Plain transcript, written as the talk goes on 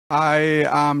I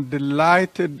am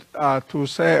delighted to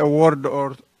say a word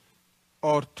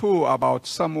or two about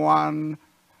someone.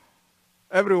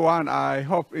 Everyone, I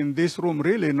hope, in this room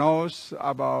really knows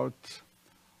about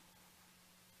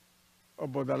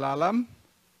Obbo Zelealem,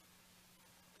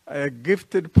 a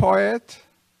gifted poet.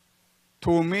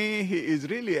 To me, he is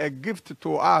really a gift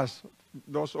to us,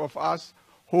 those of us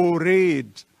who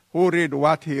read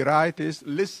what he writes,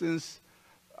 listens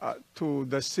to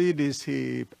the CDs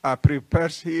he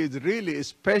prepares. He is really a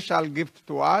special gift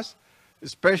to us, a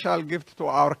special gift to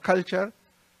our culture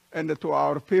and to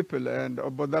our people. And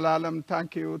Obbo Zelealem,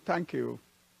 thank you, thank you.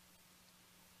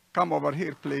 Come over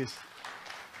here, please.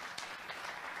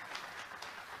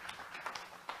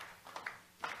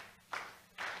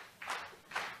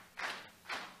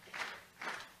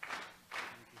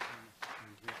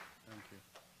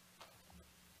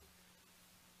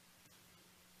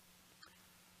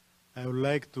 I would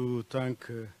like to thank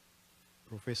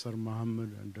Professor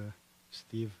Mohammed and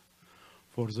Steve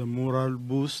for the moral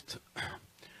boost.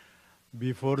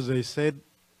 Before they said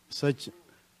such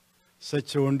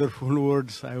wonderful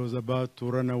words, I was about to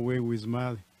run away with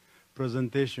my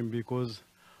presentation because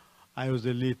I was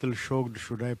a little shocked.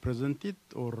 Should I present it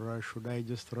or should I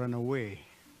just run away?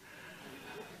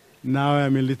 Now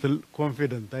I'm a little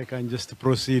confident. I can just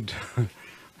proceed.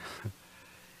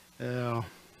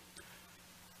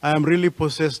 I am really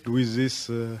possessed with this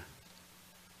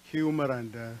humor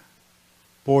and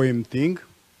poem thing.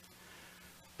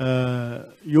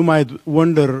 You might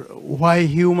wonder, why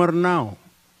humor now?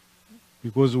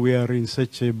 Because we are in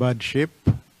such a bad shape.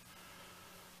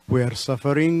 We are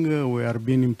suffering, we are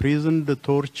being imprisoned,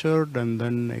 tortured, and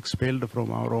then expelled from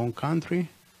our own country.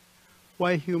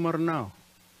 Why humor now?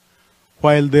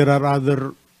 While there are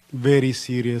other very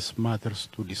serious matters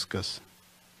to discuss.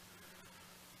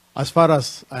 As far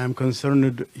as I am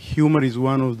concerned, humor is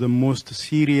one of the most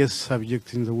serious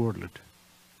subjects in the world.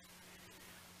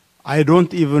 I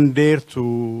don't even dare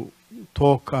to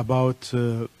talk about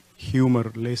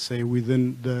humor, let's say,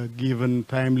 within the given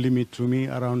time limit to me,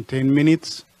 around 10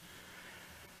 minutes.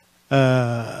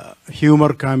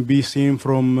 Humor can be seen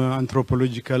from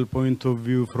anthropological point of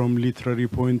view, from literary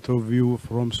point of view,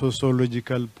 from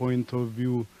sociological point of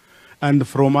view, and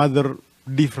from other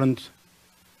different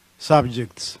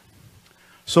subjects.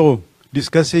 So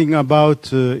discussing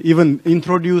about, even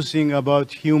introducing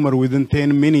about humor within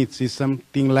 10 minutes is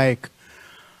something like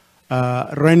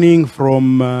running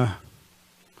from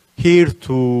here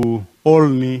to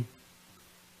Olney,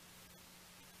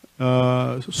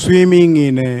 swimming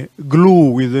in a glue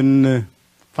within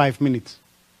 5 minutes,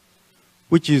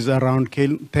 which is around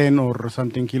 10 or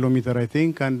something kilometer, I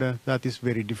think, and that is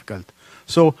very difficult.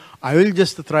 So I will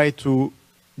just try to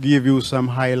give you some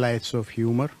highlights of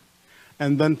humor,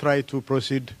 and then try to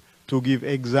proceed to give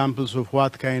examples of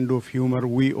what kind of humor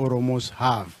we Oromos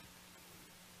have.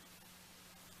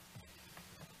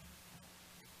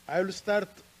 I will start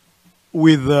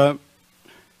with a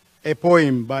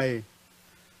poem by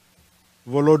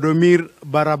Volodymyr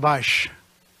Barabash,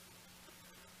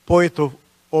 poet of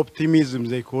optimism,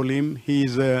 they call him. He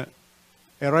is a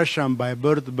Russian by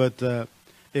birth, but a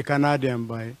Canadian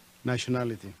by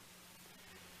nationality.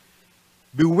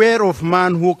 Beware of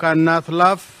man who cannot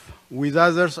laugh with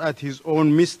others at his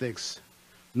own mistakes.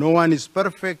 No one is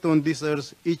perfect on this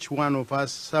earth. Each one of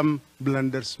us some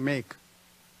blunders make.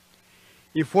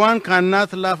 If one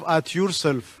cannot laugh at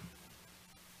yourself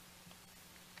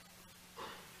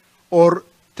or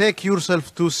take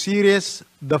yourself too serious,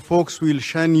 the folks will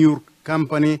shun your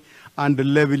company and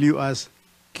label you as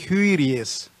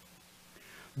curious.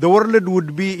 The world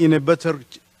would be in a better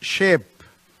shape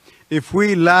if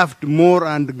we laughed more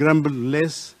and grumbled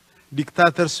less.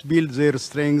 Dictators build their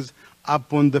strength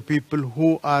upon the people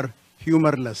who are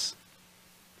humorless.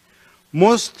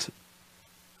 Most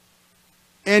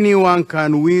anyone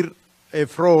can wear a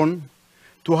frown.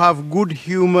 To have good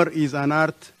humor is an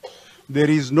art. There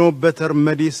is no better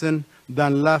medicine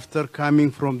than laughter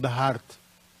coming from the heart.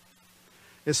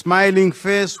 A smiling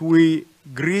face we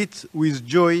greet with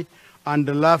joy, and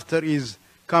the laughter is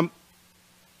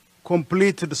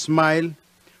completed smile.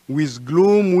 With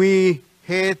gloom we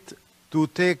hate to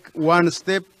take one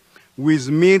step. With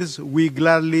mirth we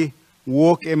gladly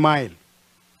walk a mile.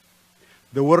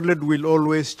 The world will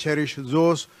always cherish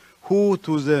those who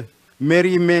to the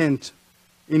merriment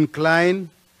incline.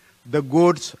 The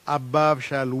gods above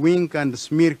shall wink and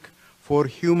smirk, for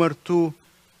humor too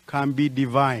can be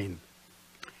divine.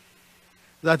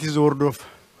 That is the word of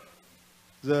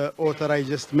the author I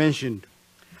just mentioned.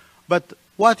 But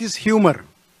what is humor?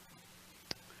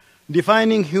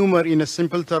 Defining humor in a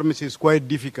simple terms is quite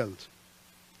difficult.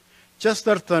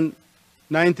 Chesterton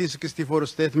 1964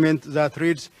 statement that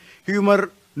reads, humor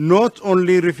not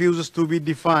only refuses to be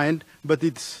defined, but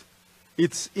it's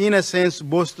in a sense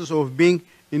boasts of being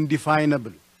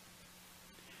indefinable.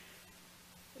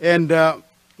 And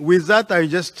with that, I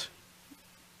just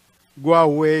go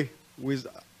away with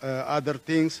other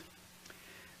things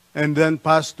and then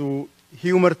pass to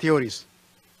humor theories,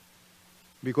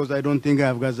 because I don't think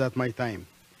I've got that much time.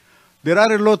 There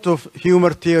are a lot of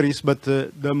humor theories, but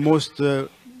the most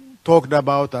talked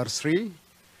about are three.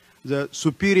 The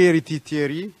superiority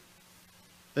theory,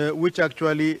 which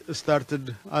actually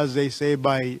started, as they say,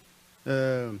 by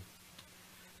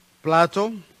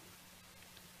Plato.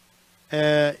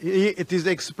 It is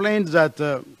explained that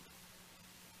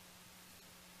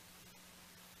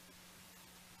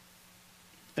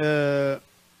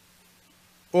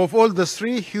of all the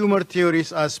three humor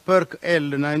theories, as Perk L.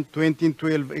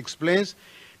 2012 explains,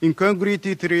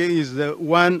 incongruity theory is the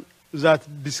one that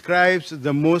describes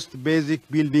the most basic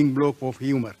building block of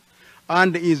humor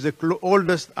and is the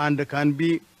oldest and can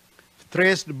be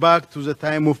traced back to the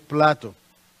time of Plato.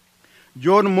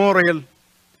 John Morrell,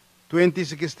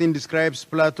 2016, describes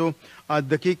Plato as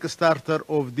the kickstarter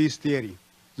of this theory,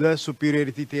 the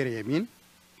superiority theory, I mean,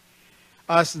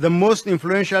 as the most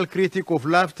influential critic of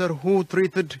laughter, who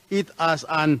treated it as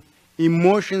an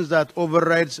emotion that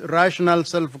overrides rational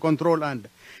self-control and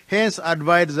hence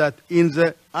advised that in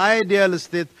the ideal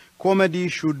state, comedy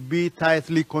should be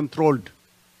tightly controlled.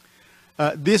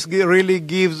 This really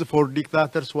gives for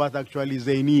dictators what actually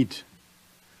they need.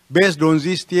 Based on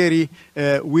this theory,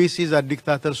 we see that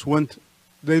dictators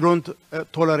they don't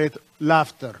tolerate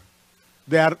laughter.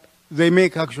 They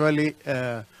make actually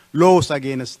laws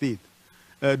against it.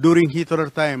 During Hitler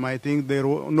time, I think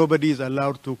nobody is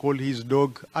allowed to call his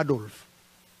dog Adolf.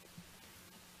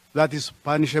 That is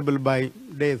punishable by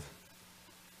death.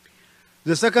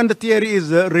 The second theory is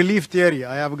the relief theory.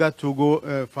 I have got to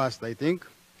go fast, I think.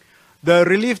 The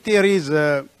relief theory is,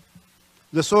 the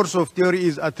source of theory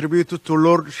is attributed to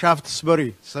Lord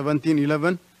Shaftesbury,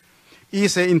 1711.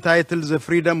 Essay entitled The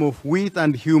Freedom of Wit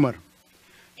and Humor.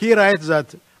 He writes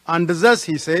that, and thus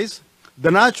he says,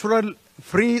 the natural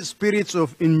free spirits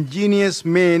of ingenious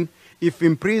men, if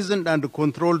imprisoned and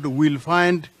controlled, will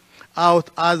find out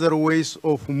other ways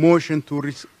of motion to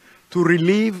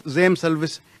relieve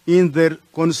themselves in their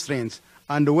constraints.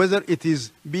 And whether it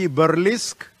is be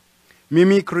burlesque,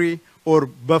 mimicry, or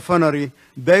buffoonery,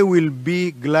 they will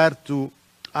be glad to,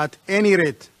 at any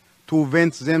rate, to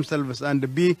vent themselves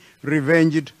and be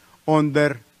revenged on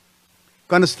their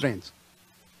constraints.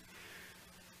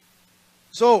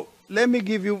 So, let me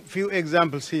give you a few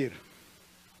examples here.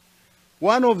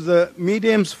 One of the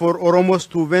mediums for Oromos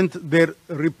to vent their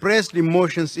repressed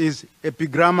emotions is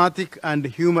epigrammatic and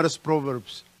humorous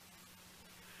proverbs.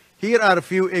 Here are a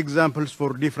few examples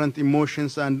for different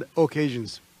emotions and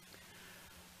occasions.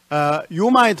 You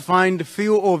might find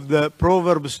few of the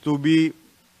proverbs to be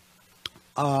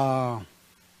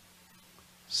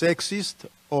sexist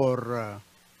or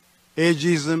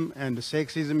ageism and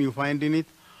sexism you find in it.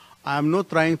 I'm not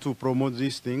trying to promote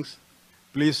these things.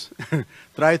 Please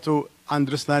try to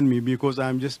understand me, because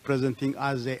I'm just presenting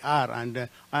as they are, and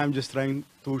I'm just trying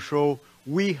to show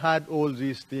we had all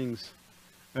these things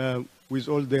with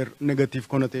all their negative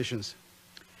connotations.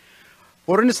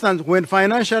 For instance, when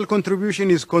financial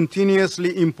contribution is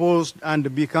continuously imposed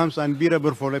and becomes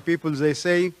unbearable for the people, they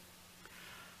say,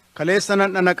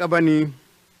 "Kaleessanan anaqabani,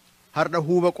 harda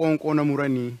huba qonqona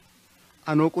murani,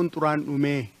 ano qunxuraan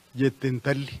dhume jetten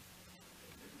talli."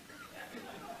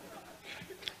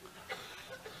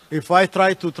 If I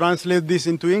try to translate this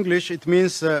into English, it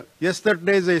means,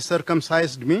 yesterday they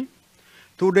circumcised me,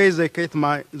 2 days they cut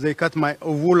my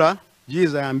ovula,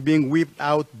 geez, I am being whipped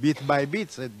out bit by bit,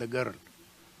 said the girl.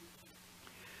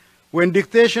 When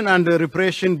dictation and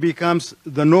repression becomes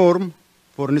the norm,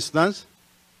 for instance,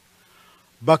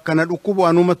 bakka na dhukkubu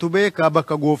anumatu beeka,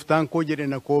 bakka gooftaan koo jedhe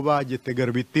na koobaa jette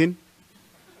garbittiin.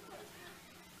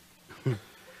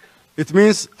 It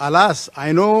means, alas,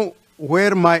 I know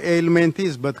where my ailment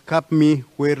is, but keep me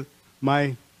where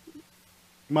my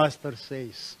master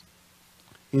says,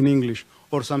 in English,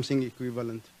 or something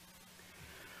equivalent.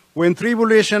 When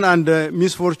tribulation and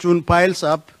misfortune piles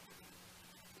up,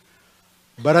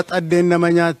 barat addeen nama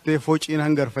nyaatte fociin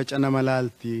hangar facana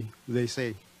malalti, they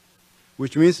say,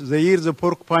 which means the year the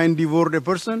porcupine devoured a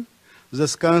person, the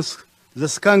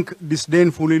skunk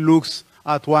disdainfully looks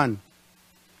at one.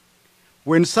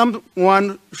 When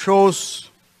someone shows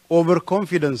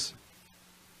overconfidence,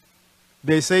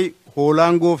 they say,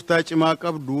 hoolaan gooftaa cimaa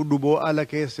qabdu duboo ala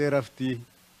keessee rafti,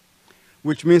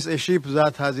 which means a sheep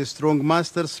that has a strong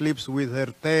master sleeps with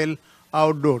her tail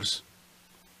outdoors.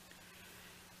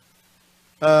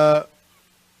 As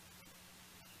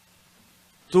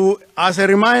a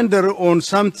reminder on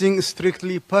something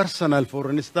strictly personal, for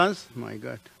instance, my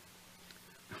God.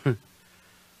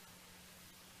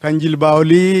 Kan jilbaa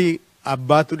olii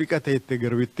abbaatu dhiqate itti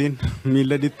garbittiin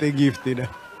miila dhittee giiftidha.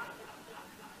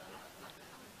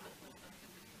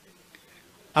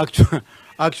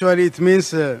 Actually, it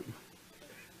means the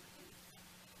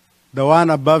one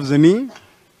above the knee,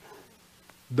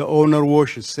 the owner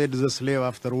washes, said the slave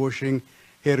after washing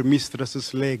her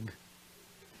mistress's leg.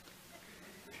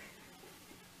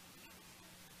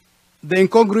 The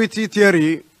incongruity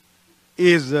theory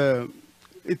is, to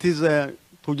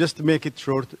just make it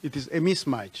short, it is a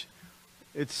mismatch.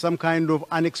 It's some kind of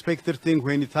unexpected thing.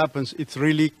 When it happens, it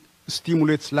really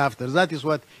stimulates laughter. That is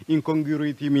what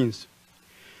incongruity means.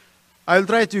 I'll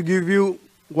try to give you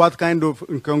what kind of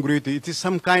incongruity. It is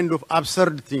some kind of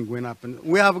absurd thing when it happens.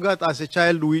 We have got, as a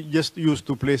child, we just used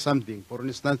to play something. For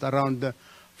instance, around the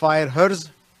fire hearth,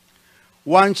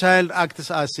 one child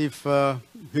acts as if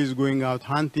he's going out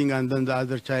hunting, and then the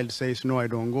other child says, no, I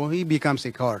don't go. He becomes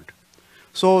a coward.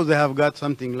 So they have got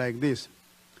something like this.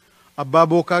 Abba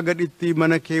boka gaditti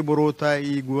mana ke borota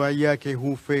I guaya ke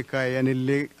hufe ka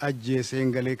yanille ajjese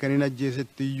ngale kanin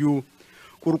ajjesetti yu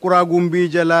kurkura gumbi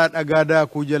jala dhagaada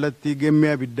ku jalatti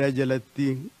gemme abidda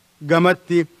jalatti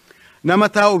gamatti nama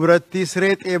taa'u biratti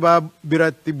siree xeebaa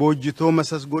biratti boojjitoo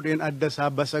masas godheen adda isaa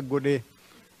basa godhe.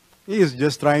 He is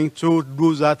just trying to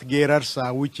do that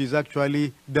gerarsa, which is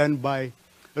actually done by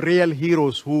real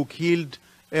heroes who killed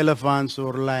elephants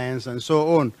or lions and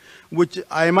so on, which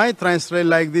I might translate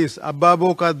like this. Abba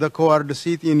boka the coward,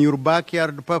 sit in your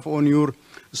backyard, puff on your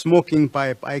smoking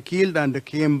pipe. I killed and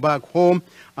came back home,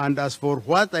 and as for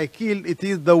what I killed, it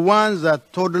is the one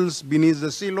that toddles beneath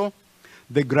the silo,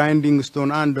 the grinding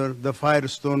stone under, the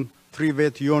firestone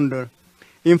trivet yonder.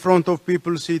 In front of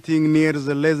people sitting near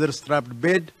the leather-strapped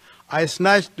bed, I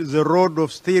snatched the rod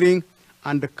of steering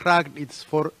and cracked its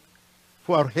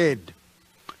forehead.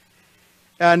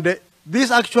 And this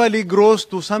actually grows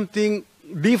to something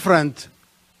different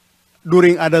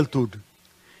during adulthood.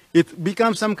 It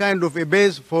becomes some kind of a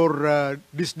base for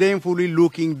disdainfully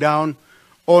looking down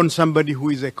on somebody who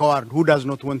is a coward, who does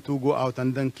not want to go out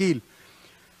and then kill.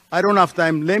 I don't have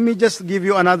time. Let me just give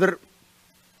you another,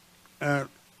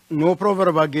 no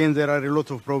proverb again, there are a lot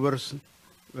of proverbs.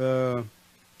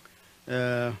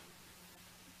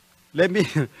 Let me,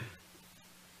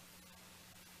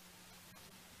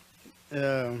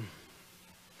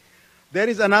 there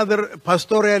is another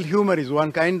pastoral humor is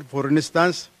one kind. For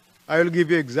instance, I will give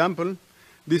you an example.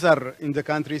 These are in the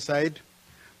countryside.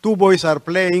 Two boys are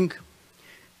playing.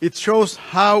 It shows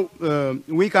how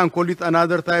we can call it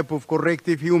another type of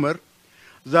corrective humor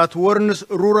that warns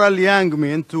rural young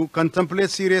men to contemplate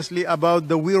seriously about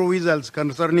the results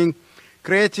concerning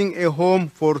creating a home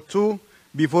for two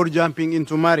before jumping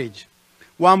into marriage.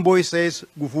 One boy says,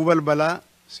 Gufubal bala,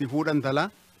 sifud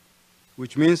antala,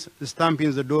 which means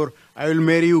stamping the door, I will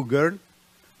marry you, girl.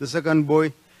 The second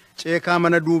boy, Cheka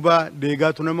manaduba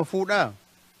dega tunama fuda.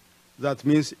 That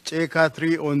means Cheka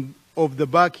tree of the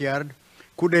backyard.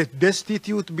 Could a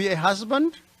destitute be a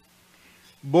husband?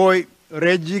 Boy,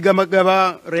 Regi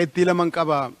gamagaba, retila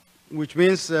mankaba, which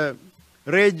means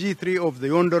Regi tree of the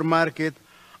yonder market.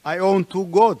 I own 2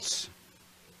 goats.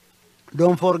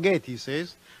 Don't forget, he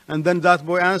says. And then that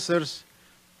boy answers,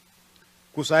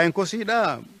 Kusayin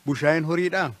kosida, bushayin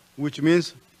horida, which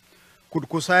means, could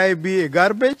kusai be a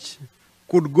garbage?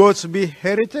 Could goats be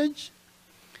heritage?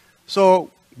 So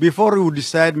before you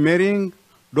decide marrying,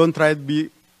 don't try to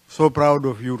be so proud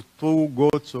of your 2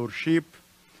 goats or sheep.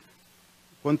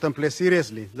 Contemplate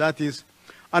seriously. That is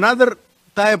another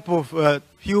type of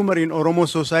humor in Oromo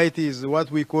society is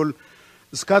what we call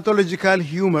scatological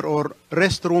humor or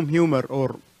restroom humor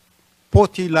or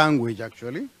potty language,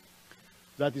 actually.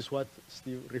 That is what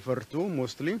Steve referred to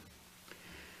mostly.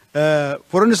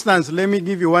 For instance, let me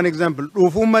give you one example. They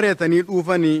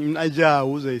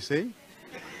say.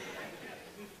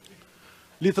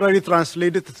 Literally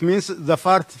translated, it means the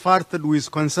fart farted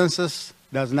with consensus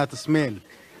does not smell.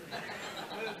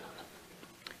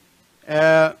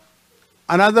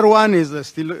 Another one is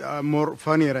still more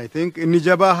funnier, I think.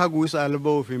 Nijaba hagus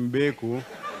albo fimbeku.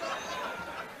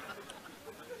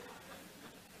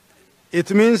 It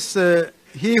means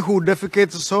he who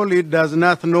defecates solid does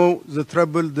not know the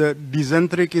trouble the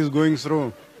dysenteric is going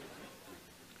through.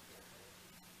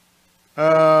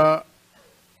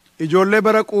 Ijolle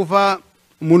bara quufa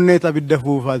munneta bidda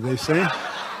fuufa, they say.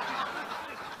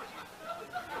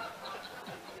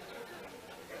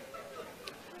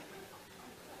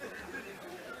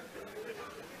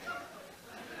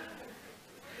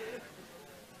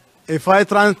 If I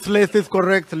translate it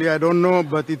correctly, I don't know,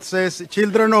 but it says,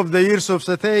 children of the years of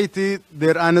satiety,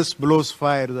 their anus blows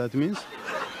fire, that means.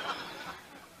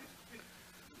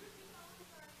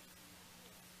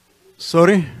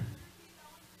 Sorry?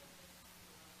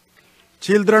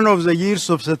 Children of the years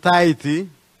of satiety,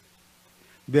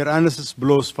 their anus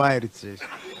blows fire, it says.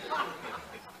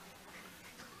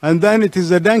 And then it is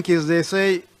the donkeys, they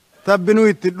say, tabbinu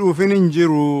itti dhufin hin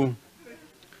jiru.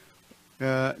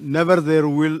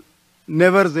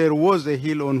 Never there was a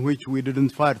hill on which we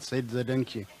didn't fart, said the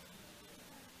donkey.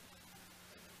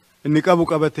 Inni qabu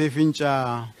qabatee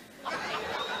fincaa.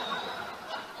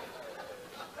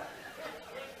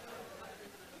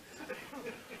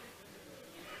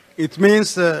 It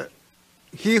means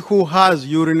he who has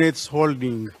urinates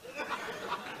holding.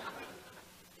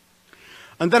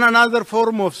 And then another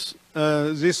form of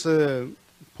this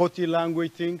potty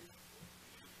language thing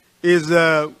is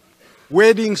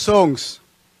wedding songs.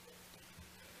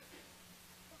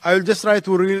 I'll just try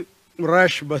to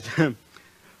rush, but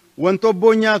wanto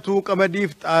obbo nyaatu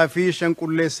qamadiif xaafii shan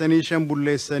qulleessanii shan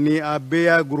bulleessanii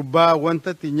abbeeyaa gurbaa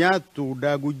wantatti nyaattu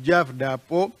daagujjaaf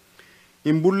daaphoo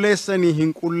hin bulleessanii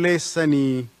hin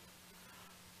qulleessanii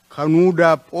kanuu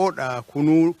daaphoodha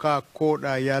kunuu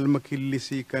kaakkoodha yaalma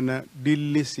killisii kana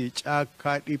dillisii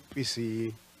caakkaa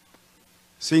dhiphisii.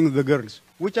 Sing the girls,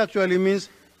 which actually means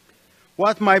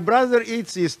what my brother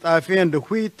eats is taffy and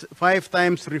wheat 5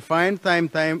 times refined,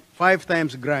 5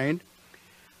 times grind,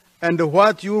 and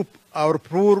what our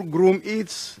poor groom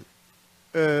eats,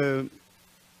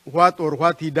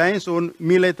 what he dines on,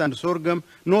 millet and sorghum,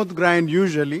 not grind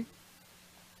usually,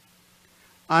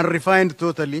 unrefined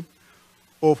totally,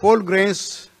 of all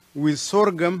grains with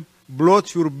sorghum,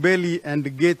 bloat your belly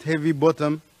and get heavy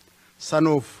bottom, son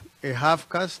of a half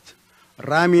caste,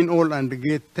 ram in all and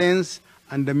get tense,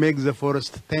 and make the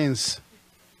forest tense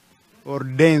or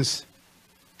dense.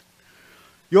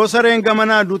 Yoo sareen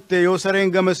gamanaa dutte, yoo sareen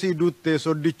gamasii dutte,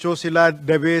 soddichoo silaa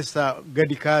dabeessa,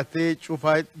 gadi kaatee,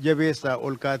 cufaa jabeessa,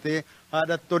 ol kaatee,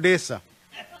 haadhatto deessa.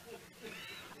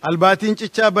 Albaatiin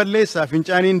cichaa balleessa,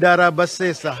 fincaaniin daaraa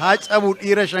basseessa, haa cabu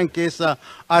dhiira shan keessa,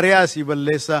 ariyaasii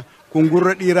balleessa,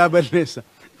 kungurra dhiiraa balleessa.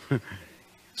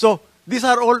 So these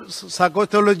are all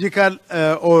psychological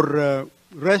or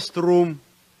restroom,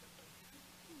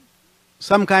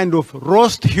 some kind of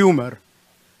roast humor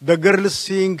the girls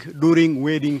sing during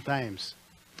wedding times.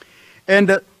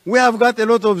 And we have got a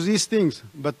lot of these things,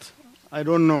 but I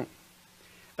don't know.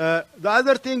 The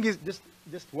other thing is,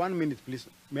 just 1 minute, please.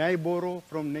 May I borrow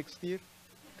from next year?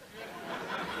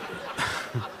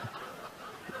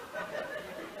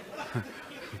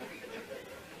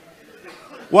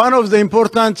 One of the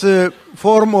important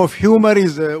form of humor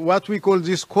is what we call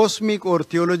this cosmic or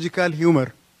theological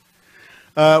humor,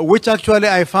 which actually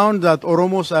I found that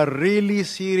Oromos are really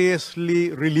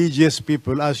seriously religious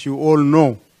people, as you all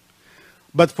know.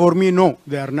 But for me, no,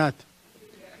 they are not.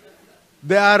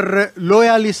 They are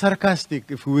loyally sarcastic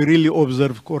if we really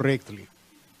observe correctly.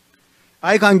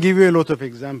 I can give you a lot of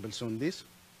examples on this.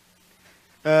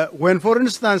 When, for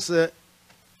instance,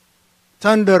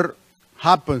 thunder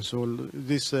happens, or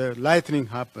this lightning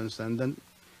happens, and then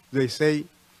they say,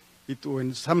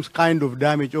 when some kind of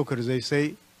damage occurs, they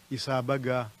say,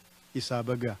 Isabaga,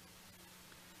 Isabaga,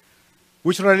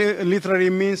 which literally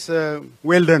means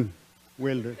well done,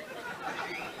 well done.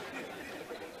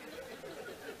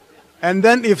 And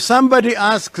then if somebody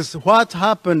asks what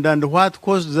happened and what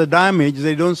caused the damage,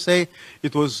 they don't say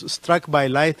it was struck by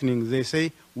lightning. They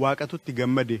say, Waaqatutti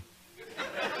gammade,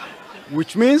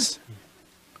 which means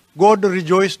God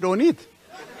rejoiced on it.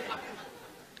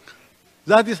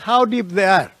 That is how deep they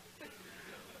are.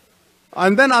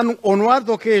 And then on one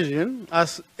occasion,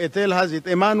 as a tale has it,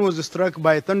 a man was struck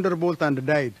by a thunderbolt and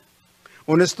died.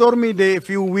 On a stormy day, a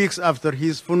few weeks after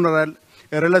his funeral,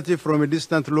 a relative from a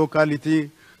distant locality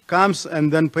comes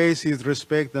and then pays his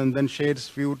respect and then sheds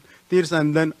few tears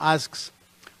and then asks,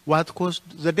 what caused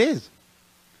the death?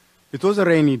 It was a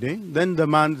rainy day. Then the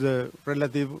man, the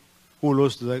relative who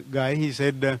lost the guy, he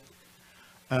said,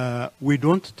 we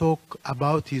don't talk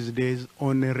about his days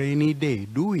on a rainy day,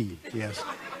 do we? Yes.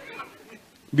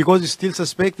 Because he's still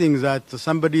suspecting that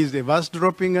somebody is a vase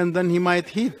dropping and then he might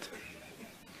hit.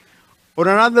 On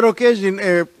another occasion,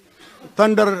 a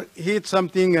thunder hit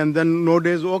something and then no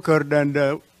days occurred and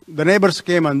the neighbors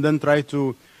came and then tried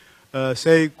to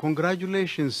say,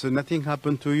 congratulations, nothing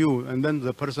happened to you. And then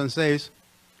the person says,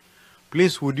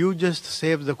 please, would you just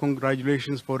save the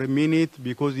congratulations for a minute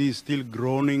because he is still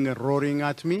groaning and roaring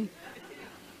at me?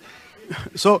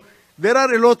 So there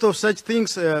are a lot of such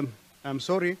things. I'm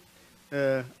sorry.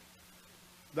 The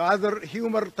other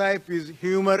humor type is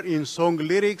humor in song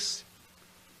lyrics.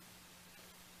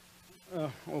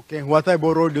 Okay, what I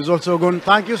borrowed is also gone.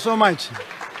 Thank you so much.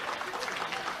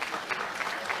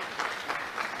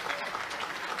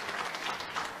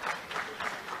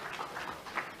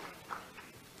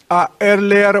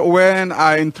 Earlier, when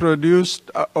I introduced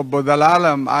Obbo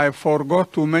Zelealem, I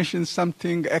forgot to mention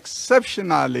something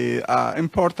exceptionally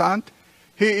important.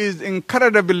 He is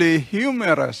incredibly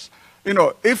humorous. You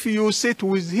know, if you sit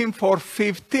with him for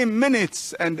 15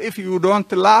 minutes and if you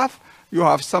don't laugh, you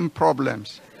have some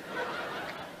problems.